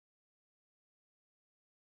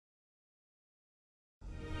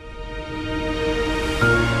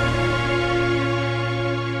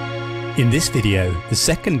In this video, the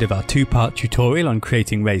second of our two-part tutorial on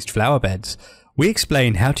creating raised flower beds, we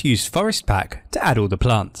explain how to use Forest Pack to add all the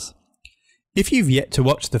plants. If you've yet to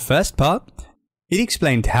watch the first part, it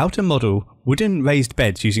explained how to model wooden raised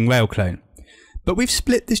beds using RailClone. But we've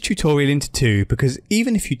split this tutorial into two because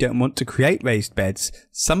even if you don't want to create raised beds,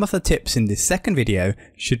 some of the tips in this second video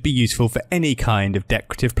should be useful for any kind of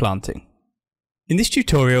decorative planting. In this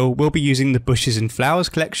tutorial, we'll be using the Bushes and Flowers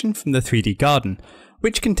collection from the 3D Garden,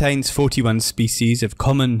 which contains 41 species of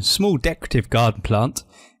common, small decorative garden plant,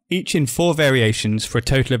 each in 4 variations for a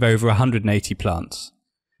total of over 180 plants.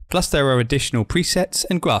 Plus there are additional presets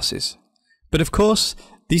and grasses. But of course,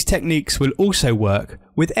 these techniques will also work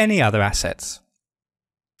with any other assets.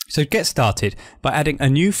 So get started by adding a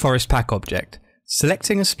new Forest Pack object,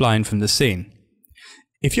 selecting a spline from the scene.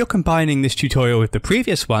 If you're combining this tutorial with the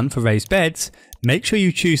previous one for raised beds, make sure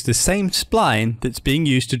you choose the same spline that's being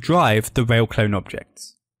used to drive the RailClone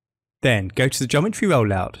objects. Then go to the geometry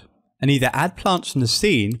rollout and either add plants from the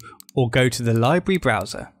scene or go to the library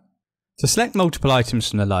browser. To select multiple items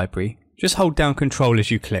from the library, just hold down Ctrl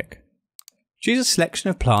as you click. Choose a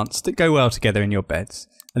selection of plants that go well together in your beds,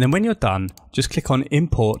 and then when you're done, just click on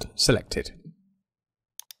Import Selected.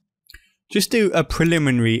 Just do a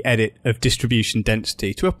preliminary edit of distribution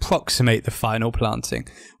density to approximate the final planting.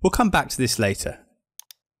 We'll come back to this later.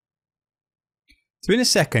 So in a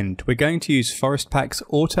second, we're going to use Forest Pack's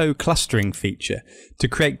AutoClustering feature to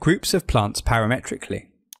create groups of plants parametrically.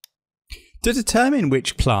 To determine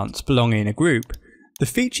which plants belong in a group, the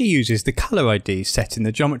feature uses the colour IDs set in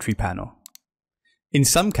the geometry panel. In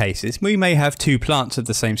some cases, we may have 2 plants of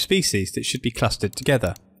the same species that should be clustered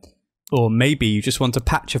together. Or maybe you just want a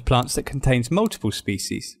patch of plants that contains multiple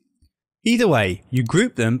species. Either way, you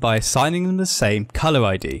group them by assigning them the same colour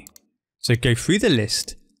ID. So go through the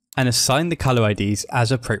list and assign the colour IDs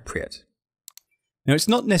as appropriate. Now it's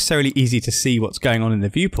not necessarily easy to see what's going on in the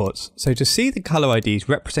viewports, so to see the colour IDs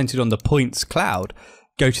represented on the points cloud,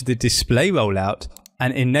 go to the display rollout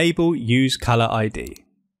and enable Use Colour ID.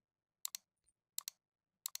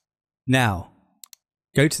 Now,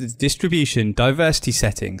 go to the distribution diversity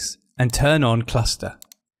settings and turn on cluster.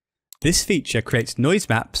 This feature creates noise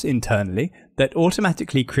maps internally that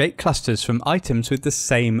automatically create clusters from items with the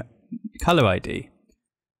same colour ID.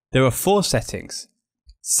 There are 4 settings.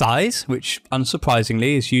 Size, which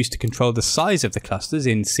unsurprisingly is used to control the size of the clusters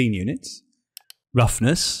in scene units.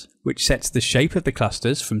 Roughness, which sets the shape of the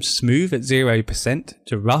clusters from smooth at 0%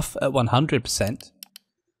 to rough at 100%.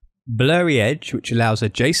 Blurry edge, which allows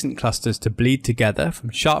adjacent clusters to bleed together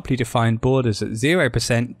from sharply defined borders at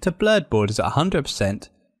 0% to blurred borders at 100%.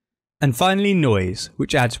 And finally noise,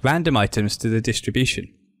 which adds random items to the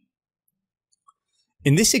distribution.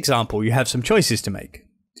 In this example, you have some choices to make.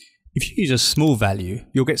 If you use a small value,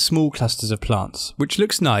 you'll get small clusters of plants, which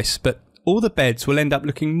looks nice, but all the beds will end up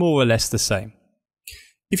looking more or less the same.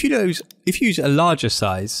 If you use a larger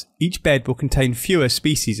size, each bed will contain fewer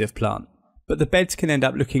species of plant, but the beds can end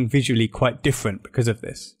up looking visually quite different because of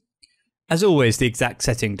this. As always, the exact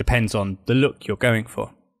setting depends on the look you're going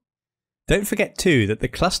for. Don't forget too that the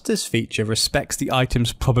clusters feature respects the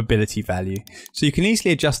item's probability value, so you can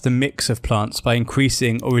easily adjust the mix of plants by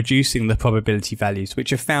increasing or reducing the probability values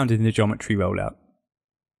which are found in the geometry rollout.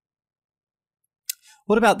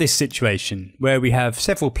 What about this situation, where we have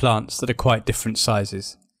several plants that are quite different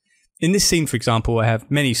sizes? In this scene, for example, I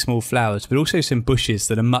have many small flowers, but also some bushes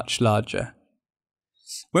that are much larger.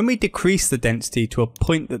 When we decrease the density to a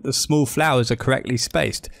point that the small flowers are correctly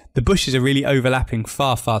spaced, the bushes are really overlapping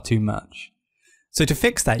far too much. So to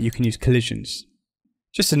fix that, you can use collisions.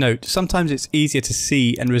 Just a note, sometimes it's easier to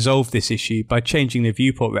see and resolve this issue by changing the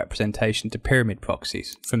viewport representation to pyramid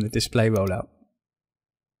proxies from the display rollout.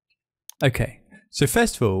 Okay, so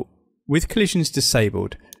first of all, with collisions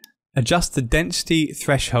disabled, adjust the density,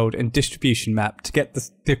 threshold and distribution map to get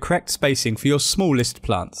the correct spacing for your smallest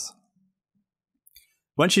plants.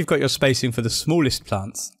 Once you've got your spacing for the smallest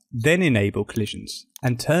plants, then enable collisions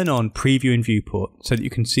and turn on preview in viewport so that you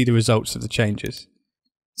can see the results of the changes.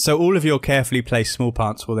 So all of your carefully placed small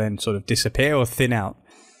plants will then sort of disappear or thin out.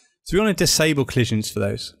 So we want to disable collisions for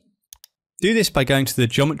those. Do this by going to the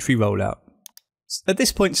geometry rollout. At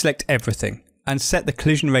this point, select everything and set the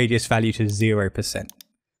collision radius value to 0%.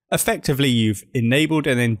 Effectively, you've enabled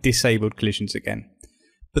and then disabled collisions again.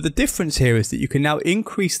 But the difference here is that you can now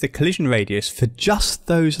increase the collision radius for just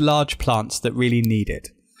those large plants that really need it.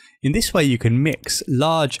 In this way you can mix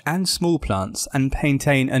large and small plants and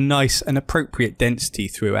maintain a nice and appropriate density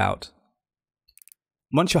throughout.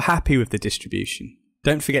 Once you're happy with the distribution,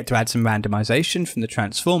 don't forget to add some randomization from the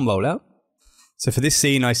transform rollout. So for this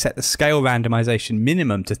scene, I set the scale randomization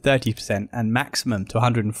minimum to 30% and maximum to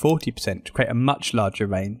 140% to create a much larger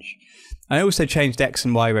range. I also changed X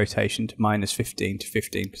and Y rotation to -15 to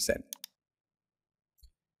 15%.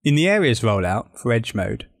 In the areas rollout for edge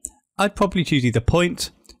mode, I'd probably choose either point,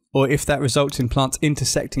 or if that results in plants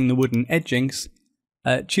intersecting the wooden edgings,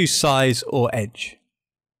 choose size or edge.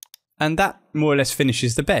 And that more or less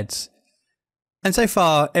finishes the beds. And so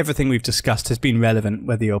far, everything we've discussed has been relevant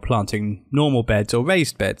whether you're planting normal beds or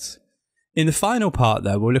raised beds. In the final part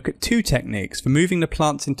though, we'll look at two techniques for moving the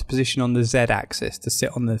plants into position on the Z axis to sit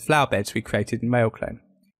on the flower beds we created in RailClone.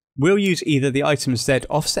 We'll use either the item's Z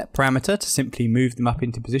offset parameter to simply move them up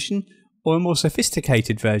into position, or a more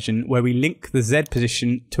sophisticated version where we link the Z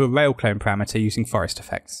position to a RailClone parameter using forest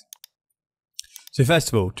effects. So first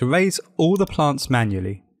of all, to raise all the plants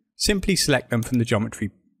manually, simply select them from the geometry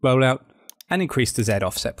rollout and increase the Z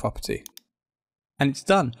offset property. And it's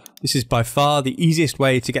done. This is by far the easiest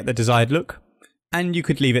way to get the desired look, and you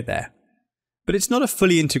could leave it there. But it's not a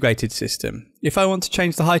fully integrated system. If I want to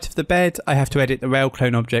change the height of the bed, I have to edit the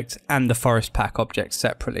RailClone object and the Forest Pack object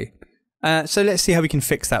separately. So let's see how we can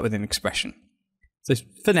fix that with an expression. So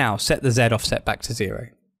for now, set the Z offset back to 0.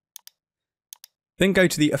 Then go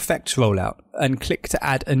to the Effects rollout and click to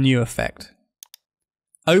add a new effect.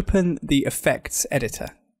 Open the Effects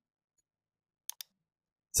editor.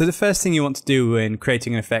 So the first thing you want to do when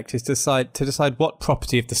creating an effect is to decide what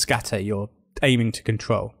property of the scatter you're aiming to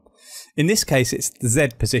control. In this case, it's the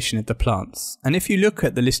Z position of the plants. And if you look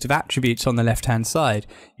at the list of attributes on the left-hand side,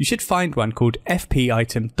 you should find one called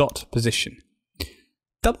FPItem.position.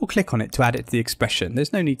 Double-click on it to add it to the expression.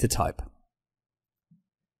 There's no need to type.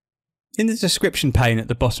 In the description pane at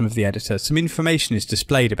the bottom of the editor, some information is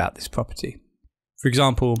displayed about this property. For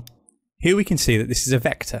example, here we can see that this is a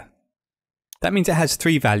vector. That means it has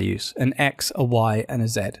 3 values, an X, a Y, and a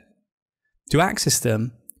Z. To access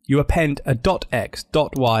them, you append a .x,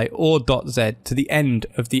 .y, or .z to the end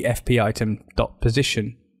of the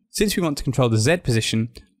FPItem.position. Since we want to control the Z position,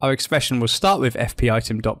 our expression will start with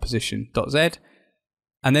FPItem.position.z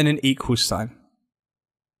and then an equals sign.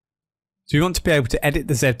 So we want to be able to edit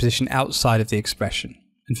the Z position outside of the expression,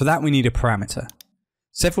 and for that we need a parameter.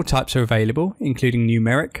 Several types are available, including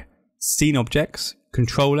numeric, scene objects,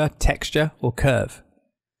 controller, texture, or curve.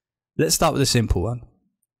 Let's start with a simple one.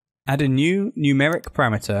 Add a new numeric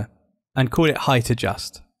parameter and call it height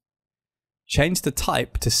adjust. Change the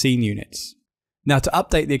type to scene units. Now to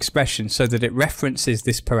update the expression so that it references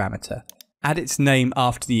this parameter, add its name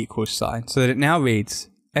after the equals sign so that it now reads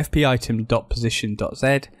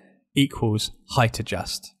fpitem.position.z equals height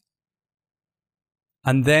adjust.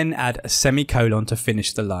 And then add a semicolon to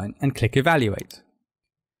finish the line and click evaluate.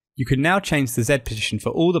 You can now change the Z position for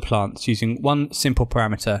all the plants using one simple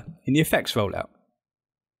parameter in the effects rollout.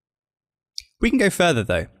 We can go further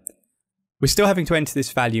though. We're still having to enter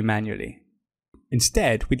this value manually.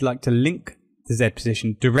 Instead, we'd like to link the Z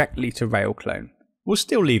position directly to RailClone. We'll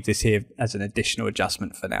still leave this here as an additional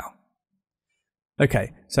adjustment for now.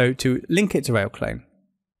 Okay, so to link it to RailClone,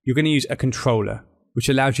 you're going to use a controller, which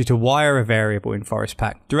allows you to wire a variable in Forest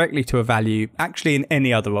Pack directly to a value actually in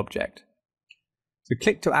any other object. So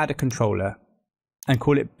click to add a controller and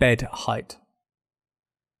call it bed height.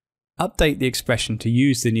 Update the expression to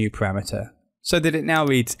use the new parameter so that it now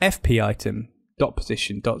reads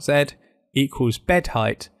fpitem.position.z equals bed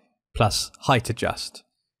height plus height adjust.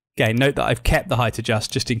 Again, note that I've kept the height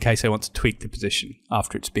adjust just in case I want to tweak the position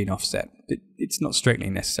after it's been offset. It's not strictly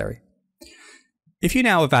necessary. If you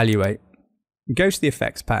now evaluate, go to the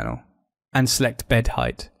effects panel and select bed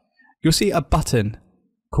height, you'll see a button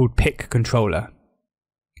called pick controller.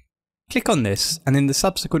 Click on this and in the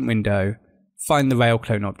subsequent window, find the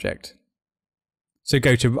RailClone object. So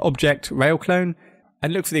go to Object, RailClone,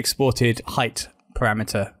 and look for the exported height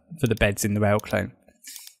parameter for the beds in the RailClone.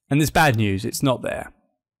 And there's bad news, it's not there.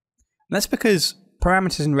 And that's because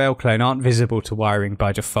parameters in RailClone aren't visible to wiring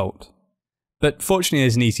by default. But fortunately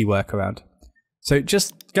there's an easy workaround. So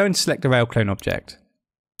just go and select the RailClone object.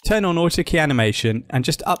 Turn on AutoKey animation and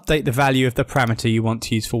just update the value of the parameter you want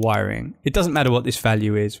to use for wiring. It doesn't matter what this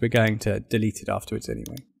value is, we're going to delete it afterwards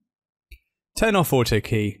anyway. Turn off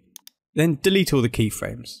AutoKey, then delete all the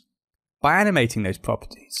keyframes. By animating those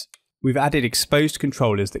properties, we've added exposed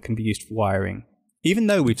controllers that can be used for wiring, even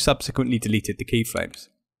though we've subsequently deleted the keyframes.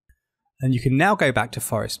 And you can now go back to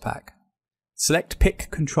Forest Pack, select Pick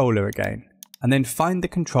Controller again, and then find the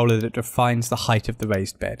controller that defines the height of the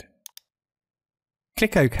raised bed.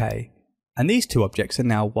 Click OK, and these two objects are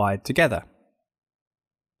now wired together.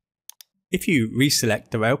 If you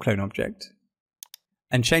reselect the RailClone object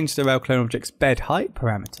and change the RailClone object's bed height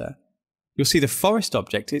parameter, you'll see the forest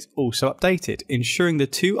object is also updated, ensuring the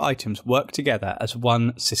two items work together as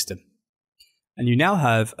one system. And you now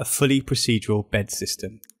have a fully procedural bed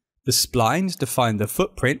system. The splines define the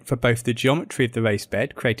footprint for both the geometry of the raised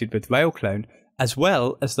bed created with RailClone as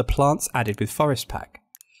well as the plants added with Forest Pack.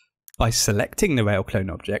 By selecting the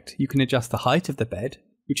RailClone object, you can adjust the height of the bed,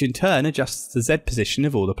 which in turn adjusts the Z position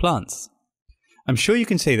of all the plants. I'm sure you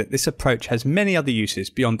can see that this approach has many other uses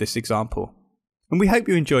beyond this example, and we hope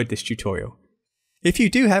you enjoyed this tutorial. If you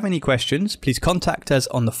do have any questions, please contact us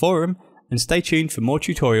on the forum and stay tuned for more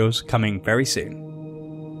tutorials coming very soon.